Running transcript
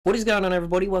What is going on,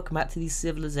 everybody? Welcome back to the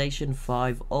Civilization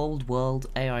 5 Old World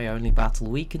AI only battle.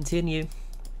 We continue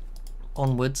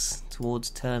onwards towards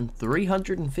turn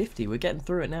 350. We're getting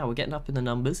through it now. We're getting up in the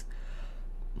numbers.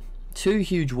 Two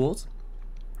huge wars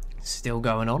still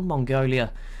going on,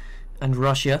 Mongolia and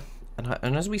Russia.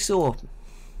 And as we saw,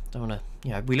 don't want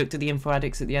to, we looked at the info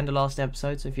addicts at the end of last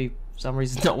episode, so if you for some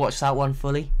reason not watched that one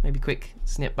fully, maybe quick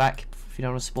snip back if you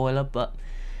don't want a spoiler. But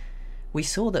we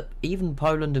saw that even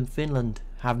Poland and Finland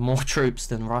have more troops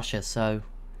than Russia, so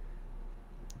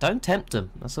don't tempt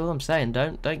them. That's all I'm saying.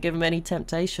 Don't give them any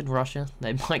temptation, Russia.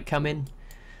 They might come in.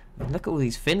 Look at all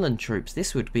these Finland troops.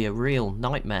 This would be a real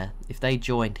nightmare if they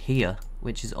joined here,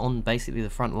 which is on basically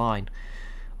the front line.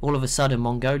 All of a sudden,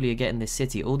 Mongolia getting this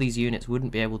city, all these units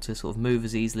wouldn't be able to sort of move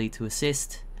as easily to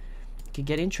assist. It could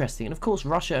get interesting. And of course,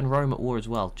 Russia and Rome at war as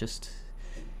well. Just,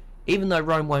 even though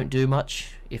Rome won't do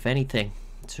much, if anything,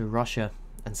 to Russia,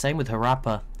 and same with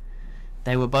Europa,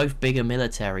 they were both bigger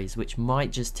militaries, which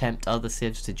might just tempt other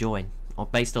civs to join, or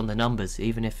based on the numbers,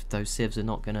 even if those civs are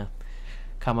not going to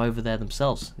come over there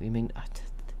themselves. I mean,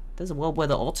 there's a world where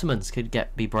the Ottomans could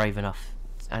be brave enough,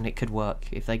 and it could work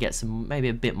if they get some, maybe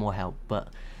a bit more help. But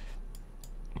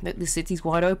the city's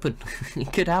wide open.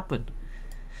 It could happen.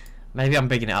 Maybe I'm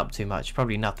bigging it up too much.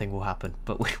 Probably nothing will happen.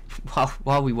 But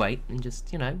while we wait and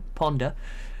just, ponder,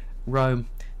 Rome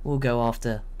will go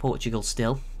after Portugal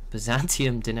still.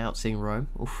 Byzantium denouncing Rome.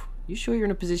 Oof. You sure you're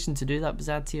in a position to do that,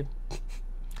 Byzantium?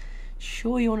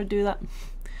 Sure you want to do that?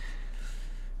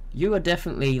 You are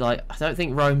definitely, like, I don't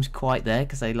think Rome's quite there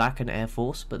because they lack an air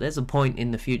force, but there's a point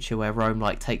in the future where Rome,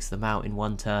 like, takes them out in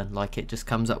one turn. Like, it just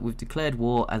comes up with declared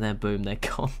war and then boom, they're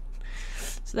gone.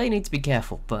 So they need to be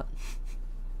careful, but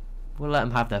we'll let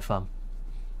them have their fun.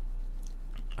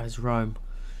 As Rome,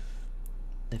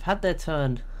 they've had their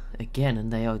turn again,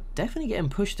 and they are definitely getting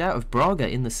pushed out of Braga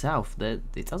in the south.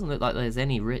 It doesn't look like there's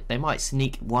any they might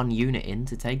sneak one unit in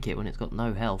to take it when it's got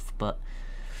no health, but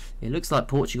it looks like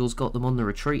Portugal's got them on the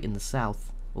retreat in the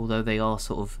south, although they are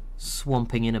sort of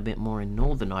swamping in a bit more in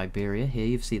northern Iberia. Here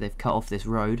you see they've cut off this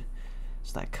road,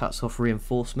 so that cuts off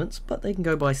reinforcements, but they can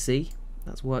go by sea.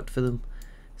 That's worked for them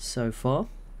so far.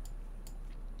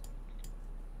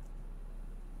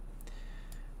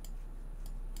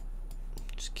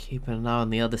 Keeping an eye on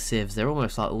the other civs. They're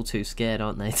almost like all too scared,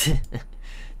 aren't they,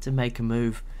 to make a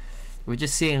move. We're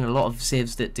just seeing a lot of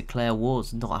civs that declare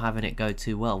wars not having it go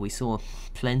too well. We saw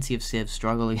plenty of civs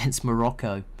struggle against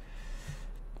Morocco.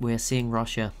 We're seeing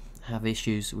Russia have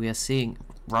issues. We are seeing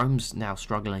Rome's now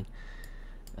struggling.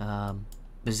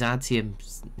 Byzantium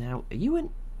now. Are you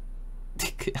in?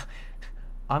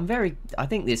 I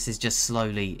think this is just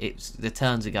slowly. The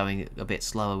turns are going a bit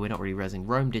slower. We're not really resing.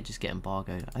 Rome did just get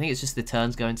embargoed. I think it's just the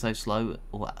turns going so slow,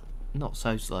 or not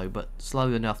so slow, but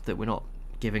slow enough that we're not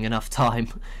giving enough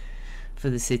time for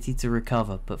the city to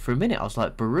recover. But for a minute I was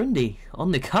like, Burundi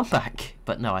on the comeback.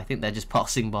 But no, I think they're just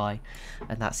passing by,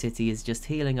 and that city is just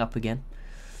healing up again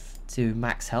to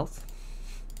max health.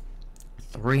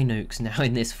 3 nukes now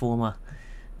in this former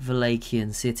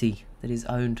Wallachian city that is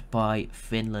owned by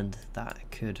Finland. That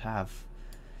could have,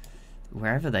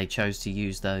 wherever they chose to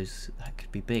use those, that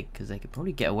could be big, because they could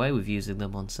probably get away with using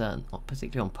them on certain,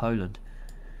 particularly on Poland.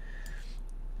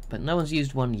 But no one's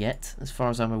used one yet, as far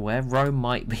as I'm aware. Rome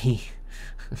might be,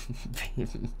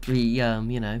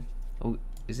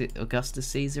 is it Augustus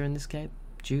Caesar in this game?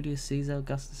 Julius Caesar,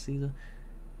 Augustus Caesar?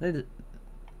 They're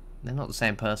not the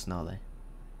same person, are they?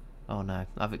 Oh no,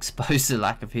 I've exposed the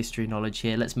lack of history knowledge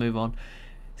here. Let's move on.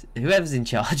 Whoever's in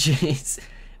charge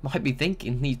might be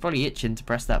thinking, he's probably itching to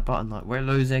press that button, like, we're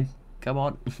losing, come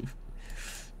on.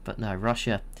 But no,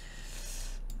 Russia,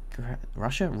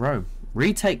 Rome,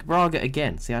 retake Braga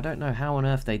again. See, I don't know how on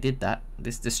earth they did that.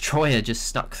 This destroyer just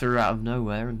snuck through out of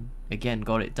nowhere and again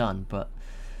got it done, but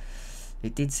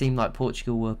it did seem like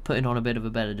Portugal were putting on a bit of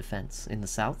a better defense in the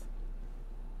south.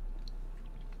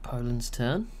 Poland's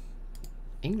turn.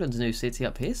 England's new city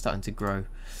up here starting to grow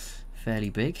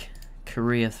fairly big.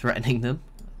 Korea threatening them.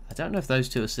 I don't know if those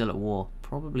two are still at war.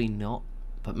 Probably not.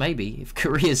 But maybe if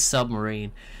Korea's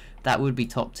submarine, that would be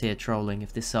top tier trolling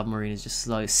if this submarine is just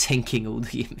slow sinking all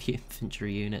the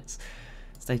infantry units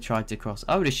as they tried to cross.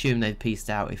 I would assume they've pieced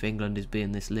out if England is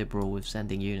being this liberal with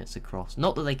sending units across.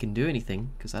 Not that they can do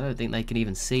anything, because I don't think they can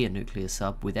even see a nuclear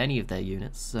sub with any of their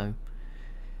units, so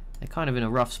they're kind of in a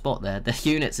rough spot there. Their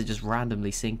units are just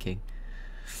randomly sinking.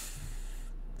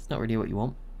 It's not really what you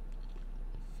want.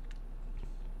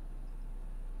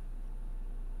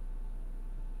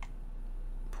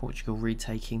 Portugal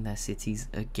retaking their cities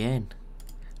again.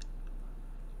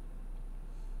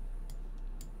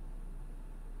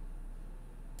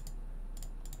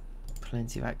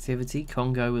 Plenty of activity.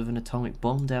 Congo with an atomic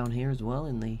bomb down here as well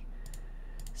in the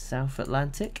South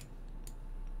Atlantic.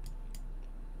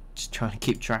 Just trying to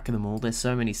keep track of them all. There's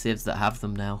so many civs that have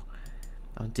them now.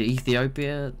 To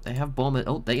Ethiopia, they have bomb.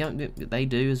 Oh, they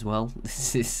do as well.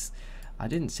 This is. I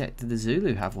didn't check. Did the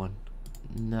Zulu have one?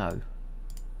 No.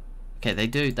 Okay, they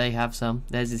do. They have some.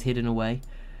 Theirs is hidden away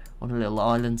on a little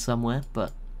island somewhere,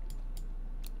 but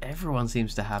everyone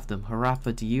seems to have them.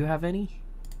 Harappa, do you have any?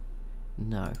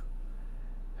 No.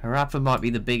 Harappa might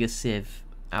be the biggest civ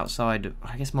outside.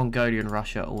 I guess Mongolia and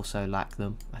Russia also lack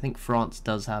them. I think France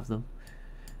does have them.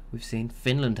 We've seen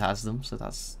Finland has them, so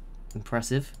that's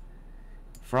impressive.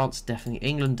 France definitely.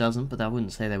 England doesn't, but I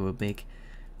wouldn't say they were big.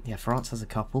 Yeah, France has a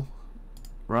couple.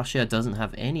 Russia doesn't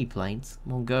have any planes.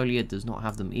 Mongolia does not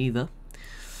have them either.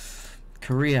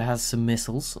 Korea has some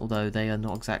missiles, although they are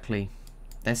not exactly.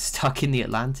 They're stuck in the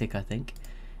Atlantic, I think.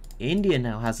 India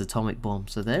now has atomic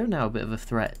bombs, so they're now a bit of a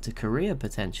threat to Korea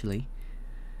potentially.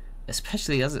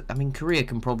 Especially as I mean, Korea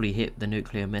can probably hit the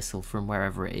nuclear missile from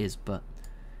wherever it is, but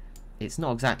it's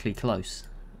not exactly close.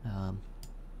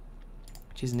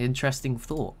 Which is an interesting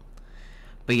thought.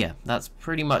 But yeah, that's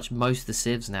pretty much most of the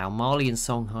civs now. Mali and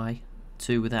Songhai,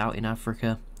 2 without in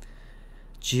Africa.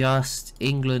 Just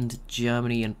England,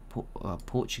 Germany and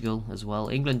Portugal as well.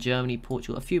 England, Germany,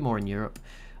 Portugal, a few more in Europe.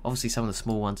 Obviously some of the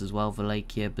small ones as well.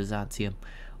 Wallachia, Byzantium,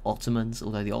 Ottomans.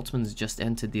 Although the Ottomans just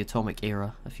entered the atomic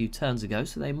era a few turns ago,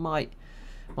 so they might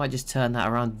just turn that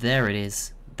around. There it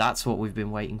is. That's what we've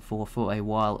been waiting for a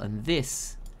while, and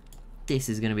this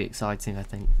is going to be exciting. I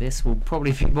think this will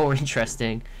probably be more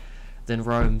interesting than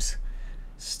Rome's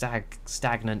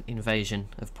stagnant invasion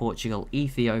of Portugal.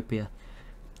 Ethiopia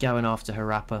going after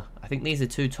Harappa. I think these are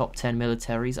 2 top 10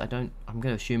 militaries. I'm going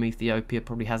to assume Ethiopia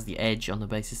probably has the edge on the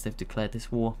basis they've declared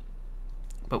this war,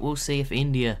 but we'll see if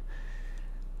India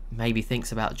maybe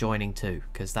thinks about joining too,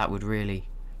 because that would really,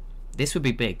 this would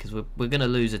be big, because we're going to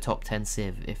lose a top 10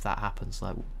 civ if that happens.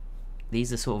 Like,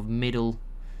 these are sort of middle.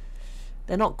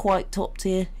 They're not quite top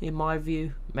tier in my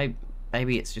view.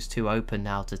 Maybe it's just too open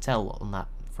now to tell on that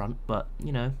front, but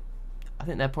you know, I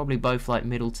think they're probably both like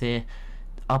middle tier,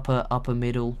 upper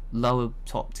middle, lower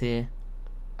top tier.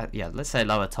 Yeah, let's say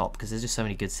lower top, because there's just so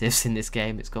many good civs in this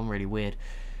game. It's gone really weird.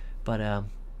 But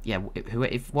yeah,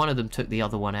 if one of them took the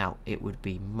other one out, it would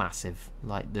be massive.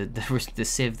 Like the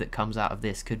civ that comes out of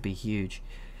this could be huge,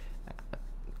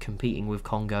 competing with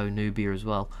Congo, Nubia as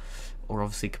well, or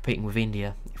obviously competing with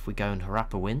India if we go and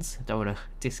Harappa wins. I don't want to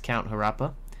discount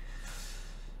Harappa,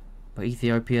 but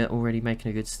Ethiopia already making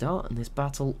a good start, and this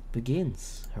battle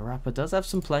begins. Harappa does have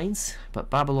some planes, but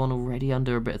Babylon already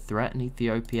under a bit of threat, and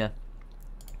Ethiopia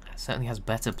certainly has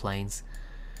better planes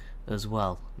as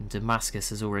well. And Damascus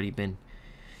has already been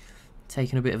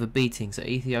taking a bit of a beating, so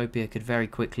Ethiopia could very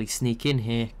quickly sneak in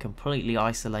here, completely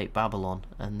isolate Babylon,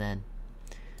 and then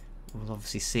we'll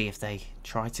obviously see if they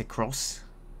try to cross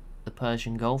the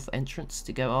Persian Gulf entrance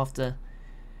to go after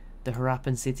the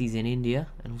Harappan cities in India,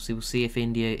 and also we'll see if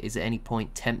India is at any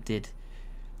point tempted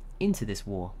into this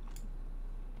war.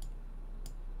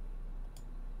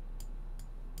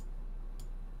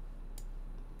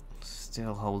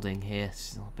 Still holding here,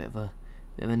 still a bit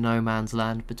of a no man's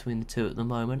land between the two at the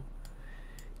moment.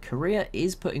 Korea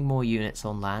is putting more units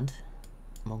on land.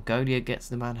 Mongolia gets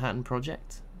the Manhattan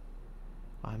Project.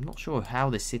 I'm not sure how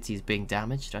this city is being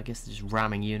damaged. I guess they're just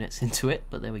ramming units into it,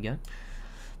 but there we go.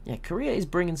 Yeah, Korea is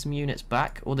bringing some units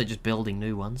back, or they're just building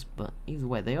new ones, but either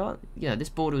way, they are, you know, this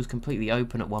border was completely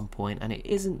open at one point, and it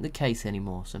isn't the case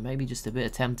anymore, so maybe just a bit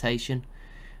of temptation.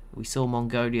 We saw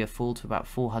Mongolia fall to about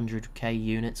 400k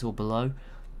units or below,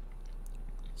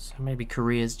 so maybe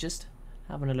Korea's just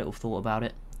having a little thought about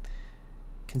it,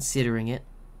 considering it.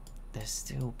 There's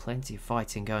still plenty of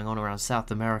fighting going on around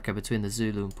South America between the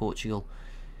Zulu and Portugal.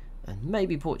 And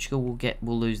maybe Portugal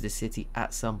will lose this city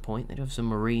at some point. They do have some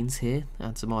marines here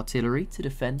and some artillery to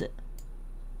defend it.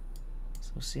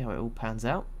 So we'll see how it all pans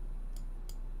out.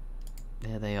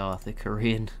 There they are, the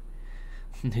Korean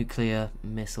nuclear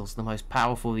missiles, the most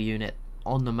powerful unit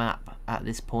on the map at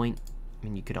this point. I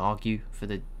mean, you could argue for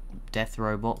the death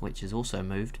robot, which has also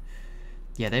moved.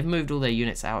 Yeah, they've moved all their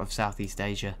units out of Southeast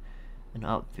Asia and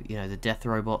up. You know, the death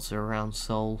robots are around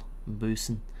Seoul and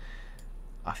Busan.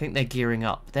 I think they're gearing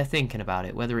up. They're thinking about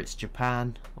it. Whether it's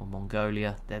Japan or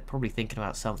Mongolia, they're probably thinking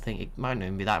about something. It might not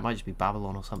even be that. It might just be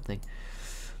Babylon or something.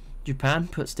 Japan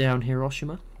puts down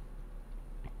Hiroshima.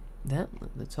 There,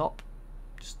 at the top.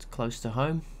 Just close to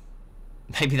home.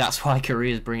 Maybe that's why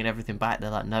Korea's bringing everything back. They're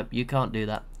like, nope, you can't do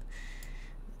that.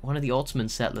 One of the Ottoman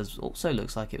settlers also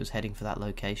looks like it was heading for that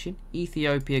location.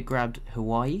 Ethiopia grabbed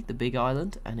Hawaii, the big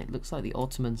island, and it looks like the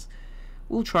Ottomans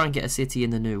will try and get a city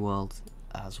in the New World.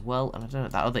 as well. And I don't know,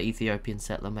 that other Ethiopian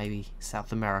settler maybe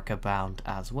South America bound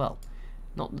as well.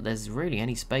 Not that there's really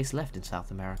any space left in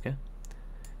South America.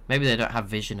 Maybe they don't have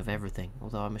vision of everything,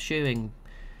 although I'm assuming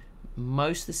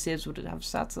most of the civs would have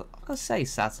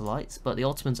satellites, but the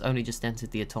Ottomans only just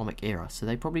entered the atomic era, so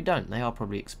they probably don't. They are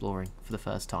probably exploring for the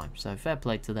first time, so fair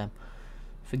play to them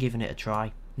for giving it a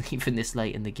try, even this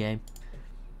late in the game.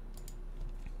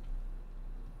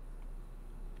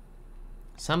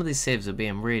 Some of these civs are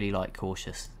being really like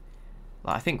cautious.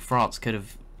 Like, I think France could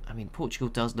have, I mean, Portugal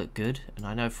does look good, and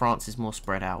I know France is more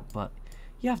spread out, but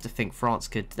you have to think France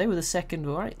could. They were the second,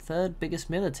 right, third biggest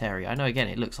military. I know, again,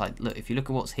 it looks like, look, if you look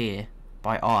at what's here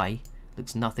by eye, it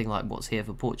looks nothing like what's here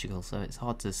for Portugal, so it's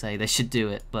hard to say they should do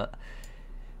it, but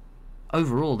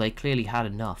overall they clearly had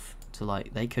enough to,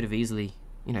 like, they could have easily,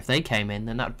 you know, if they came in,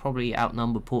 then that would probably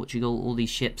outnumber Portugal. All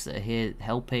these ships that are here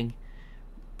helping,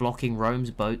 blocking Rome's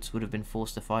boats, would have been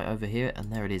forced to fight over here,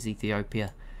 and there it is.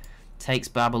 Ethiopia takes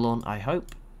Babylon, I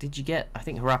hope. Did you get, I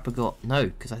think Harappa got, no,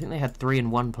 because I think they had 3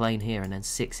 in one plane here and then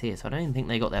 6 here, so I don't even think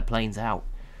they got their planes out.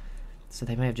 So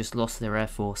they may have just lost their air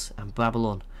force, and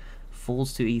Babylon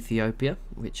falls to Ethiopia,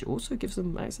 which also gives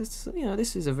them access to, you know,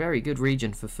 this is a very good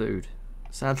region for food.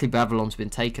 Sadly, Babylon's been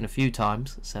taken a few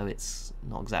times, so it's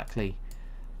not exactly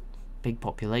big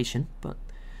population, but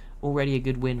already a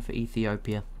good win for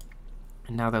Ethiopia.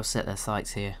 And now they'll set their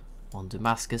sights here on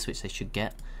Damascus, which they should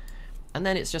get. And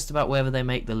then it's just about whether they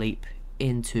make the leap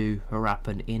into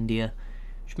Harappan, India,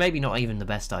 which maybe not even the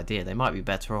best idea. They might be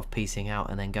better off piecing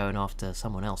out and then going after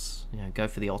someone else. You know, go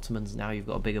for the Ottomans. Now you've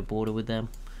got a bigger border with them.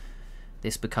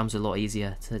 This becomes a lot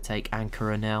easier to take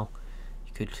Ankara now.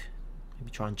 You could maybe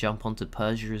try and jump onto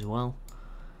Persia as well.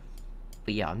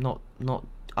 But yeah, I'm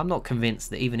not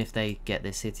convinced that even if they get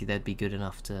this city, they'd be good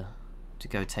enough to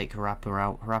go take Harappa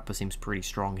out. Harappa seems pretty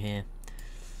strong here.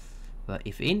 But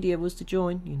if India was to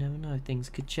join, you never know, things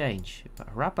could change.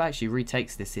 But Harappa actually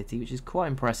retakes this city, which is quite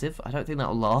impressive. I don't think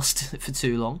that'll last for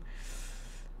too long.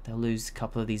 They'll lose a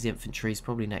couple of these infantries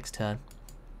probably next turn.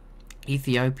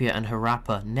 Ethiopia and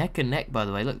Harappa, neck and neck, by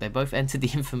the way. Look, they both entered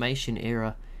the information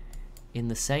era in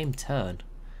the same turn.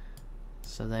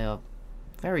 So they are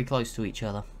very close to each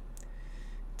other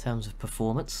in terms of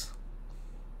performance.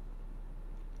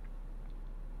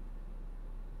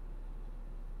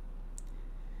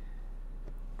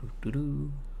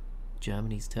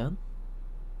 Germany's turn.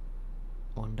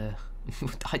 Wonder.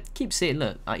 I keep seeing,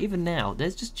 look, even now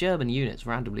there's just German units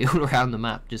randomly all around the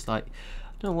map, just like,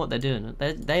 I don't know what they're doing.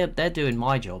 They're doing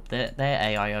my job. They're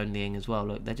AI onlying as well.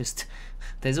 Look, they're just,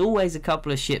 there's always a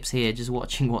couple of ships here just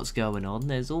watching what's going on.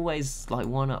 There's always like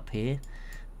one up here.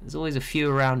 There's always a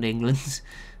few around England.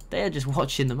 They're just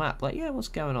watching the map, like, yeah, what's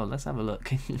going on? Let's have a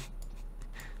look.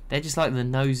 They're just like the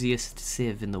nosiest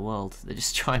civ in the world. They're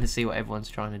just trying to see what everyone's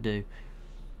trying to do.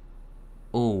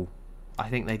 Oh, I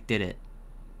think they did it.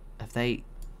 Have they?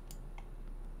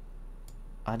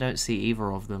 I don't see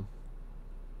either of them.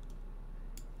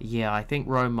 Yeah, I think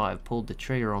Rome might have pulled the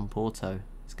trigger on Porto.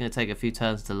 It's going to take a few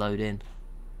turns to load in.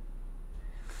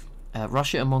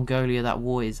 Russia and Mongolia, that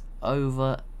war is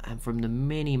over. And from the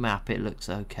mini-map it looks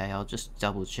okay. I'll just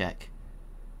double check.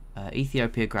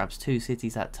 Ethiopia grabs 2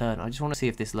 cities that turn. I just want to see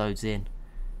if this loads in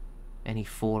any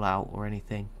fallout or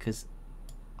anything, because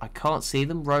I can't see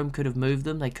them. Rome could have moved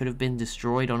them. They could have been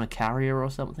destroyed on a carrier or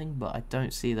something, but I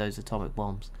don't see those atomic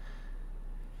bombs.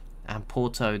 And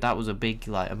Porto, that was a big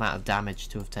amount of damage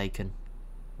to have taken,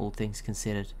 all things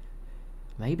considered.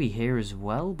 Maybe here as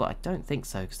well, but I don't think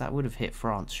so, because that would have hit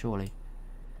France, surely.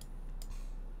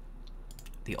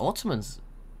 The Ottomans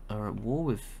are at war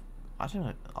with, I don't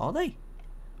know, are they?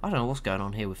 I don't know what's going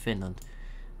on here with Finland.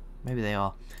 Maybe they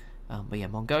are. But yeah,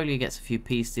 Mongolia gets a few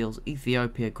peace deals.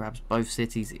 Ethiopia grabs both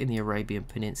cities in the Arabian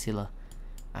Peninsula.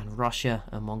 And Russia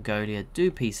and Mongolia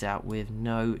do peace out with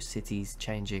no cities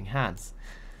changing hands.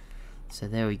 So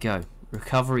there we go.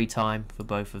 Recovery time for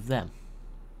both of them.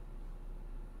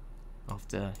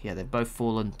 After, yeah, they've both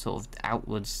fallen sort of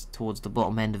outwards towards the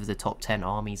bottom end of the top 10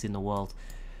 armies in the world.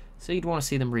 So you'd want to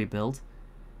see them rebuild.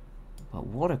 But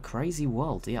what a crazy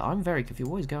world. Yeah, I'm very confused.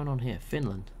 What is going on here?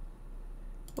 Finland.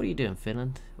 What are you doing,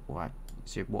 Finland?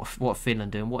 What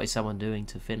Finland doing? What is someone doing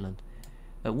to Finland?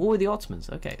 At war with the Ottomans.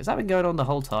 Okay, has that been going on the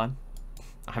whole time?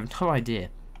 I have no idea.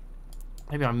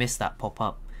 Maybe I missed that pop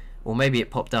up. Or maybe it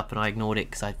popped up and I ignored it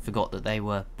because I forgot that they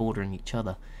were bordering each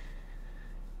other.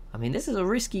 I mean, this is a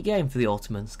risky game for the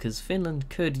Ottomans because Finland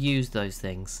could use those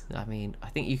things. I mean, I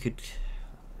think you could...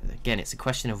 Again, it's a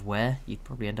question of where. You'd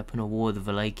probably end up in a war with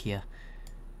Wallachia.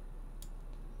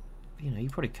 You know, you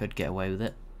probably could get away with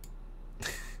it.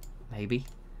 Maybe.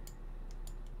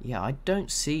 Yeah, I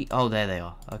don't see... Oh, there they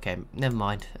are. Okay, never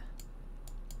mind.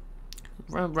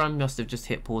 Rome must have just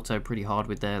hit Porto pretty hard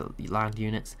with their land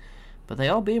units, but they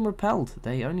are being repelled.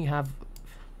 They only have,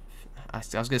 I was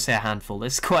going to say a handful,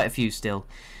 there's quite a few still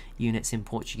units in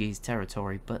Portuguese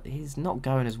territory, but he's not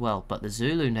going as well. But the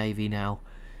Zulu navy now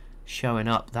showing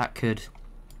up, that could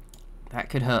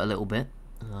hurt a little bit.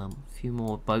 A few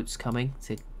more boats coming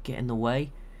to get in the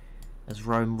way as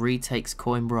Rome retakes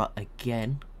Coimbra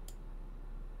again,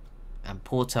 and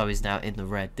Porto is now in the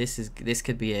red. This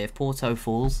could be it. If Porto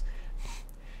falls,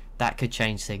 that could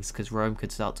change things, because Rome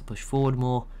could start to push forward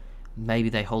more. Maybe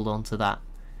they hold on to that,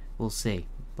 we'll see.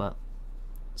 But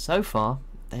so far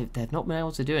they've not been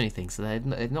able to do anything, so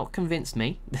they've not convinced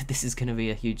me that this is going to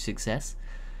be a huge success.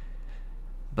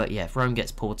 But yeah, if Rome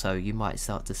gets Porto, you might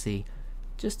start to see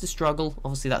just a struggle.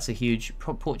 Obviously that's a huge,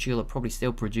 Portugal are probably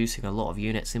still producing a lot of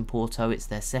units in Porto. It's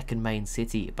their second main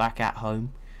city back at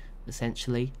home,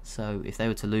 essentially. So if they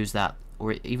were to lose that,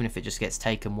 or even if it just gets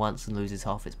taken once and loses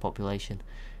half its population,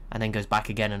 and then goes back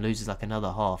again and loses like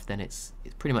another half, then it's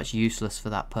pretty much useless for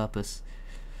that purpose.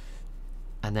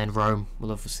 And then Rome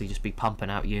will obviously just be pumping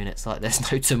out units like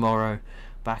there's no tomorrow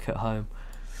back at home.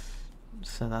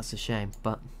 So that's a shame.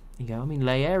 But you go, I mean,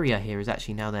 Leiria here is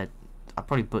actually now their, I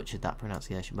probably butchered that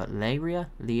pronunciation, but Leiria,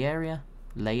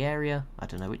 I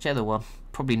don't know, whichever one.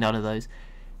 Probably none of those.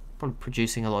 Probably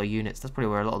producing a lot of units. That's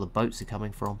probably where a lot of the boats are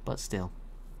coming from, but still.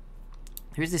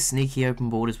 There is this sneaky open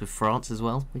borders with France as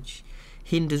well, which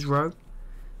hinders Rome.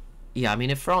 Yeah, I mean,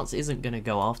 if France isn't going to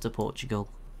go after Portugal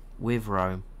with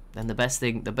Rome, then the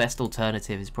best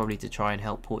alternative is probably to try and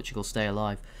help Portugal stay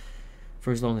alive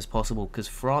for as long as possible, because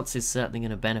France is certainly going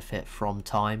to benefit from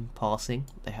time passing.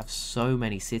 They have so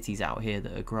many cities out here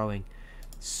that are growing,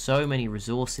 so many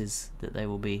resources that they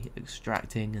will be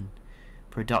extracting, and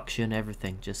production,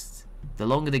 everything. Just the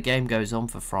longer the game goes on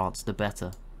for France, the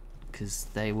better, because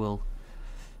they will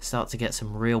start to get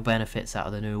some real benefits out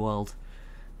of the New World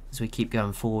as we keep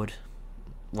going forward.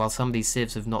 While some of these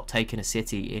civs have not taken a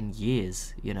city in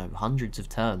years, you know, hundreds of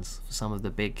turns for some of the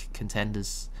big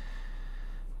contenders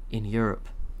in Europe.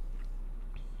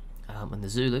 And the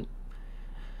Zulu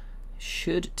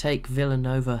should take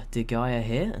Villanova de Gaia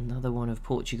here, another one of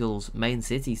Portugal's main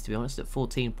cities, to be honest. At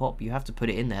 14 pop, you have to put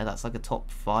it in there. That's like a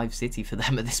top 5 city for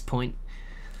them at this point.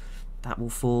 That will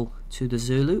fall to the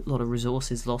Zulu. A lot of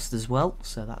resources lost as well,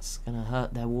 so that's going to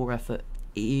hurt their war effort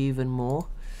even more.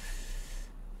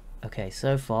 Okay,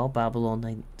 so far Babylon,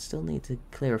 they still need to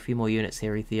clear a few more units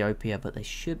here. Ethiopia, but they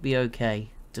should be okay.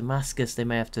 Damascus, they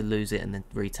may have to lose it and then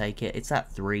retake it. It's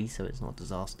at 3, so it's not a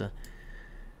disaster.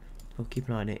 We'll keep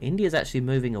an eye on it. India's actually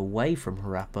moving away from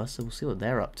Harappa, so we'll see what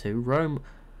they're up to. Rome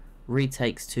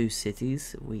retakes 2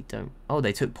 cities. We don't... Oh,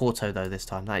 they took Porto, though, this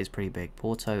time. That is pretty big.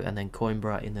 Porto and then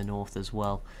Coimbra in the north as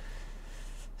well.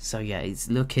 So, yeah, it's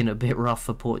looking a bit rough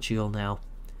for Portugal now.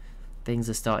 Things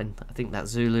are starting... I think that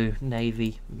Zulu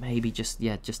Navy maybe just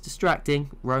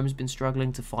distracting. Rome's been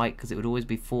struggling to fight because it would always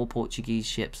be 4 Portuguese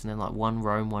ships and then like 1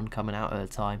 Rome, 1 coming out at a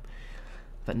time.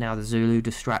 But now the Zulu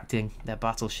distracting. Their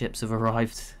battleships have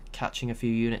arrived, catching a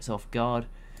few units off guard.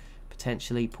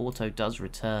 Potentially Porto does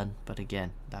return, but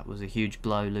again, that was a huge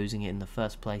blow, losing it in the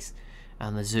first place.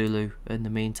 And the Zulu, in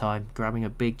the meantime, grabbing a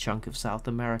big chunk of South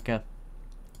America.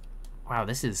 Wow,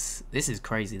 this is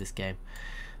crazy, this game.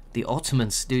 The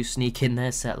Ottomans do sneak in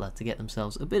their settler to get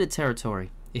themselves a bit of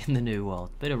territory in the New World,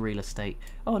 a bit of real estate.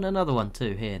 Oh, and another one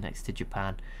too here next to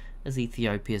Japan, as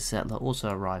Ethiopia's settler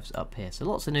also arrives up here. So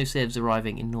lots of new civs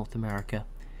arriving in North America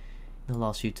in the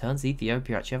last few turns.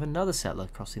 Ethiopia actually have another settler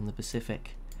crossing the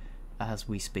Pacific as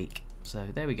we speak. So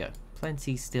there we go,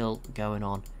 plenty still going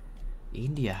on.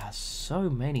 India has so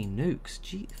many nukes.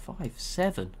 G5,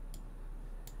 7.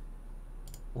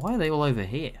 Why are they all over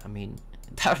here? I mean,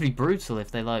 that would be brutal if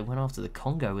they like went after the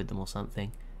Congo with them or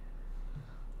something.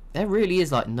 There really is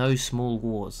like no small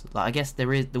wars. Like, I guess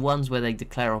there is the ones where they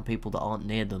declare on people that aren't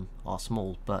near them are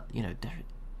small, but you know,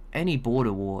 any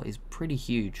border war is pretty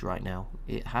huge right now.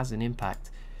 It has an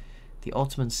impact. The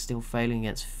Ottomans still failing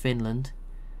against Finland,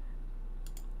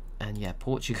 and yeah,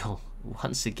 Portugal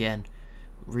once again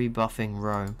rebuffing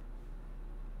Rome,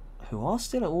 who are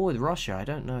still at war with Russia. I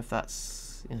don't know if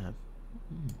that's, you know,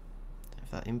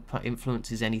 if that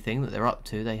influences anything that they're up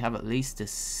to. They have at least a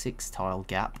 6-tile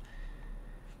gap.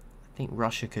 I think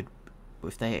Russia could,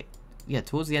 if they, yeah,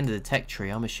 towards the end of the tech tree,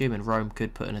 I'm assuming Rome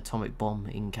could put an atomic bomb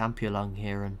in Campulung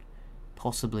here and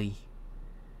possibly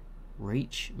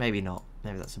reach. Maybe not.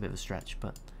 Maybe that's a bit of a stretch,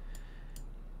 but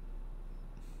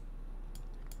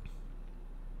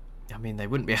I mean, they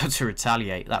wouldn't be able to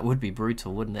retaliate. That would be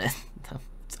brutal, wouldn't it?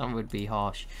 That would be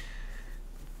harsh.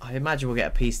 I imagine we'll get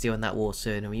a peace deal in that war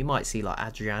soon. I mean, you might see like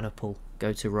Adrianople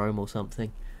go to Rome or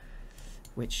something,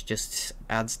 which just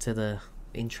adds to the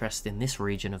interest in this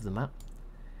region of the map.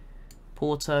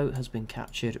 Porto has been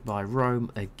captured by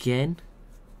Rome again.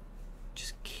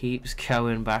 Just keeps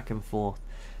going back and forth.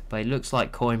 But it looks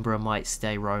like Coimbra might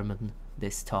stay Roman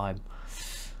this time.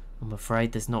 I'm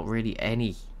afraid there's not really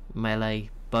any melee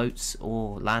boats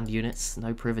or land units.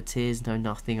 No privateers, no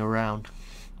nothing around.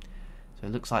 So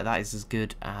it looks like that is as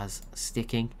good as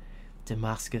sticking.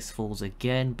 Damascus falls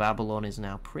again. Babylon is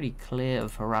now pretty clear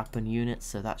of Harappan units,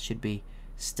 so that should be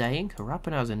staying.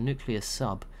 Harappa now has a nuclear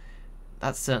sub.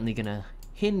 That's certainly going to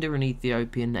hinder an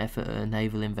Ethiopian effort at a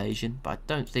naval invasion, but I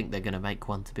don't think they're going to make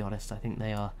one, to be honest. I think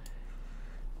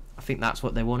that's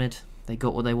what they wanted. They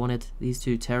got what they wanted. These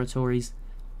two territories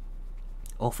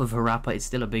off of Harappa. It's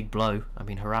still a big blow. I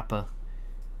mean, Harappa,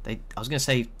 I was going to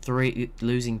say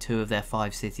losing 2 of their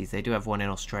 5 cities. They do have one in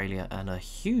Australia and a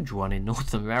huge one in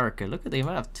North America. Look at the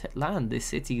amount of land this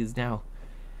city is now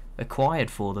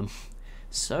acquired for them.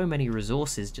 So many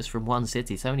resources just from one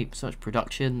city. So much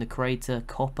production. The crater,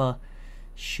 copper,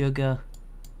 sugar,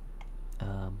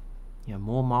 you know,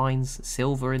 more mines,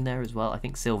 silver in there as well. I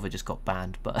think silver just got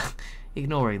banned, but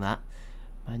ignoring that.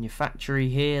 Manufactory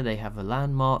here. They have a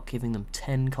landmark giving them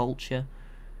 10 culture.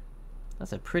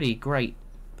 That's a pretty great.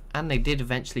 And they did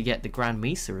eventually get the Grand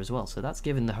Mesa as well, so that's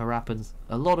given the Harappans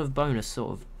a lot of bonus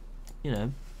sort of, you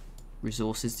know,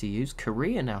 resources to use.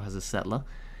 Korea now has a settler.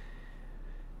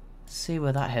 See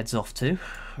where that heads off to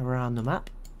around the map.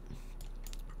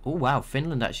 Oh wow,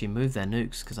 Finland actually moved their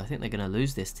nukes because I think they're going to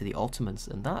lose this to the Ottomans,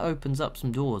 and that opens up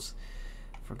some doors.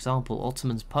 For example,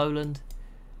 Ottomans Poland.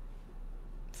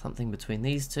 Something between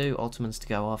these two. Ottomans to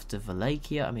go after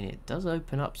Wallachia. I mean, it does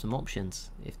open up some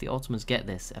options if the Ottomans get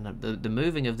this, and the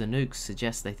moving of the nukes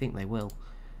suggests they think they will.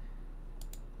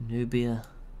 Nubia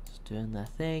is doing their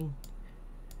thing.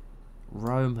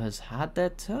 Rome has had their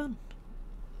turn.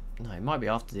 No, it might be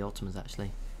after the Ottomans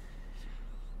actually.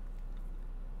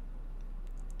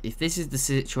 If this is the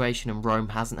situation and Rome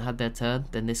hasn't had their turn,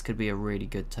 then this could be a really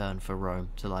good turn for Rome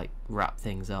to like wrap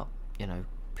things up, you know,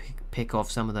 pick off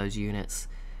some of those units,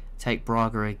 take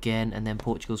Braga again, and then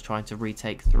Portugal's trying to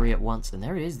retake 3 at once, and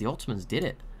there it is, the Ottomans did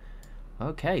it.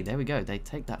 Okay, there we go, they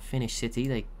take that Finnish city,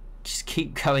 they just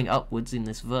keep going upwards in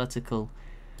this vertical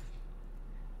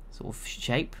sort of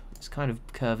shape. It's kind of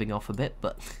curving off a bit,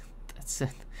 but that's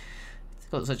it.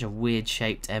 Got such a weird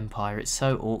shaped empire. It's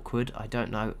so awkward. I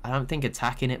don't know. I don't think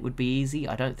attacking it would be easy.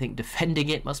 I don't think defending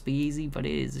it must be easy, but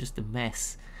it is just a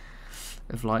mess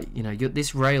of, like, you know,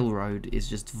 this railroad is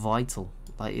just vital.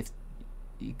 Like, if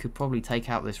you could probably take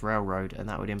out this railroad and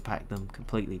that would impact them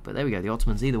completely. But there we go, the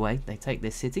Ottomans either way, they take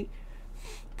this city.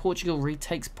 Portugal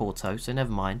retakes Porto, so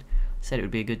never mind. I said it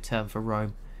would be a good turn for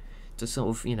Rome to sort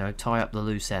of, you know, tie up the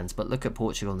loose ends. But look at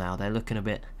Portugal now. They're looking a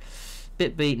bit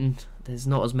beaten. There's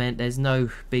not as many. There's no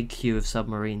big queue of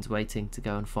submarines waiting to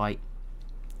go and fight.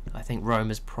 I think Rome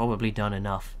has probably done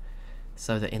enough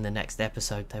so that in the next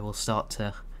episode they will start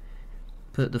to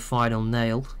put the final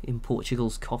nail in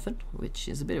Portugal's coffin, which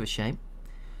is a bit of a shame.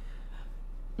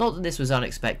 Not that this was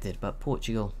unexpected, but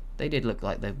Portugal, they did look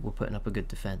like they were putting up a good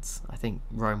defence. I think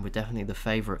Rome were definitely the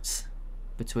favourites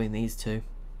between these two.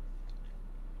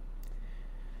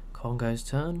 Congo's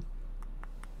turn.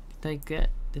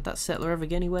 Did that settler ever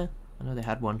get anywhere? I know they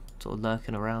had one sort of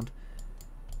lurking around.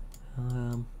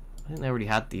 I think they already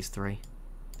had these 3.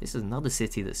 This is another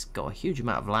city that's got a huge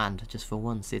amount of land just for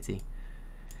one city.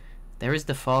 There is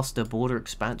the faster border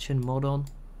expansion mod on,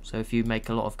 so if you make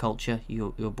a lot of culture,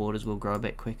 your borders will grow a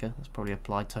bit quicker. That's probably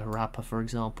applied to Harappa, for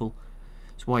example.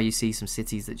 That's why you see some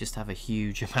cities that just have a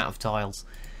huge amount of tiles.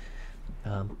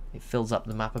 It fills up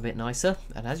the map a bit nicer,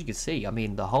 and as you can see, I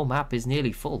mean, the whole map is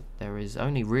nearly full. There is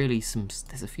only really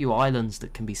there's a few islands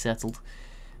that can be settled.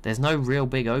 There's no real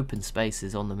big open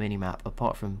spaces on the mini-map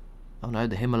apart from, oh no,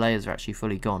 the Himalayas are actually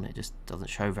fully gone. It just doesn't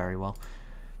show very well.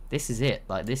 This is it.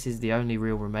 Like, this is the only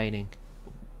real remaining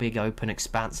big open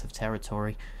expanse of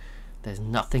territory. There's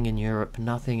nothing in Europe,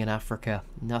 nothing in Africa,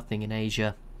 nothing in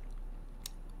Asia,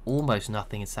 almost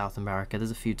nothing in South America.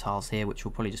 There's a few tiles here which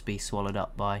will probably just be swallowed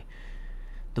up by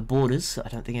the borders. I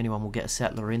don't think anyone will get a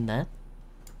settler in there.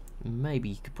 Maybe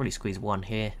you could probably squeeze one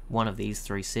here. One of these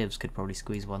 3 civs could probably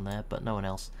squeeze one there, but no one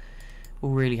else will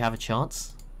really have a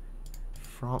chance.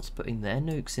 France putting their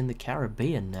nukes in the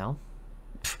Caribbean now.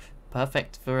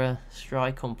 Perfect for a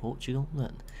strike on Portugal.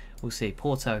 But we'll see.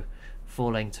 Porto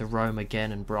falling to Rome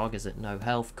again, and Braga's at no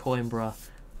health. Coimbra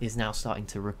is now starting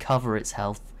to recover its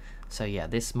health. So yeah,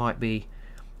 this might be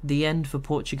the end for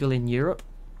Portugal in Europe.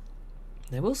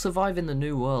 They will survive in the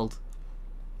New World.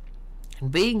 And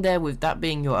being there, with that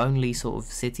being your only sort of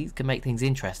cities, can make things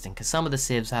interesting, because some of the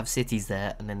civs have cities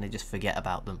there and then they just forget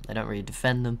about them. They don't really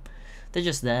defend them. They're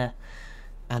just there.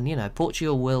 And, you know,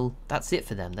 Portugal will, that's it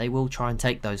for them. They will try and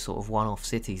take those sort of one-off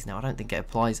cities. Now, I don't think it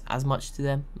applies as much to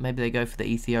them. Maybe they go for the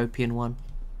Ethiopian one.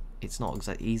 It's not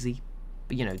exactly easy.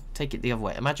 But, you know, take it the other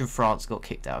way. Imagine France got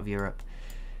kicked out of Europe.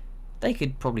 They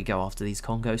could probably go after these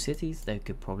Congo cities. They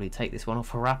could probably take this one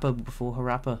off Harappa before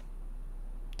Harappa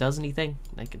does anything.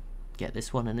 They could get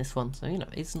this one and this one. So, you know,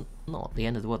 it's not the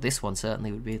end of the world. This one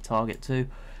certainly would be a target too.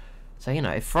 So, you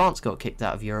know, if France got kicked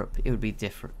out of Europe, it would be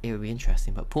different. It would be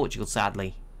interesting. But Portugal,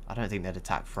 sadly, I don't think they'd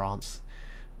attack France.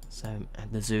 So,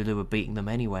 and the Zulu were beating them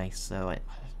anyway. So,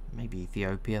 maybe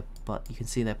Ethiopia. But you can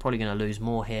see they're probably going to lose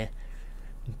more here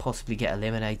and possibly get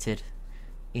eliminated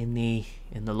in the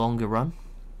longer run,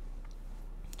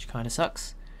 which kind of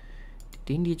sucks.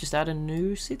 Did India just add a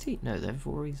new city? No, they've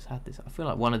always had this. I feel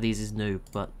like one of these is new,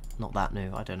 but not that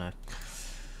new. I don't know.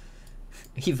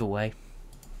 Either way.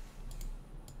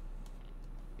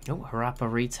 Oh, Harappa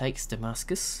retakes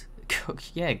Damascus.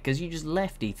 Yeah, because you just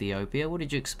left Ethiopia. What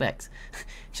did you expect?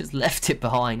 Just left it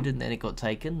behind and then it got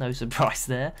taken. No surprise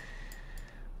there.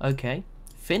 Okay.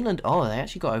 Finland. Oh, they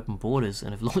actually got open borders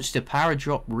and have launched a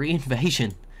paradrop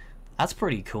reinvasion. That's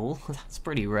pretty cool. That's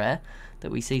pretty rare that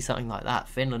we see something like that.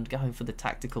 Finland going for the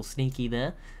tactical sneaky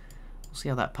there. We'll see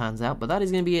how that pans out. But that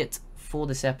is going to be it for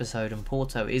this episode. And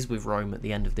Porto is with Rome at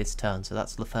the end of this turn. So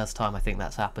that's the first time I think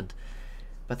that's happened.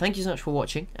 But thank you so much for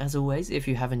watching. As always, if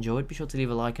you have enjoyed, be sure to leave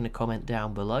a like and a comment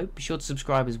down below. Be sure to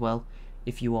subscribe as well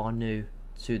if you are new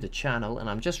to the channel. And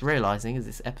I'm just realising as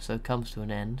this episode comes to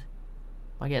an end.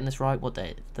 Am I getting this right? What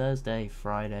day? Thursday,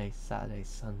 Friday, Saturday,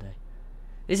 Sunday.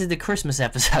 This is the Christmas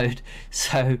episode.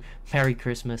 So, Merry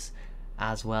Christmas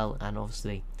as well. And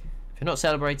obviously, if you're not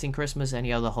celebrating Christmas,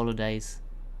 any other holidays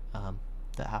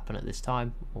that happen at this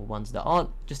time, or ones that aren't,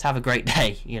 just have a great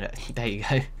day. You know, there you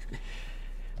go.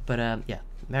 But yeah,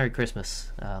 Merry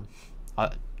Christmas. I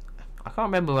can't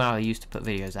remember when I used to put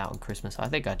videos out on Christmas. I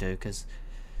think I do, because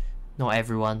not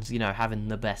everyone's, you know, having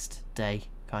the best day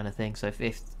kind of thing. So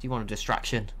if you want a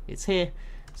distraction, it's here.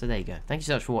 So there you go. Thank you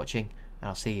so much for watching, and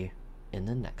I'll see you in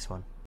the next one.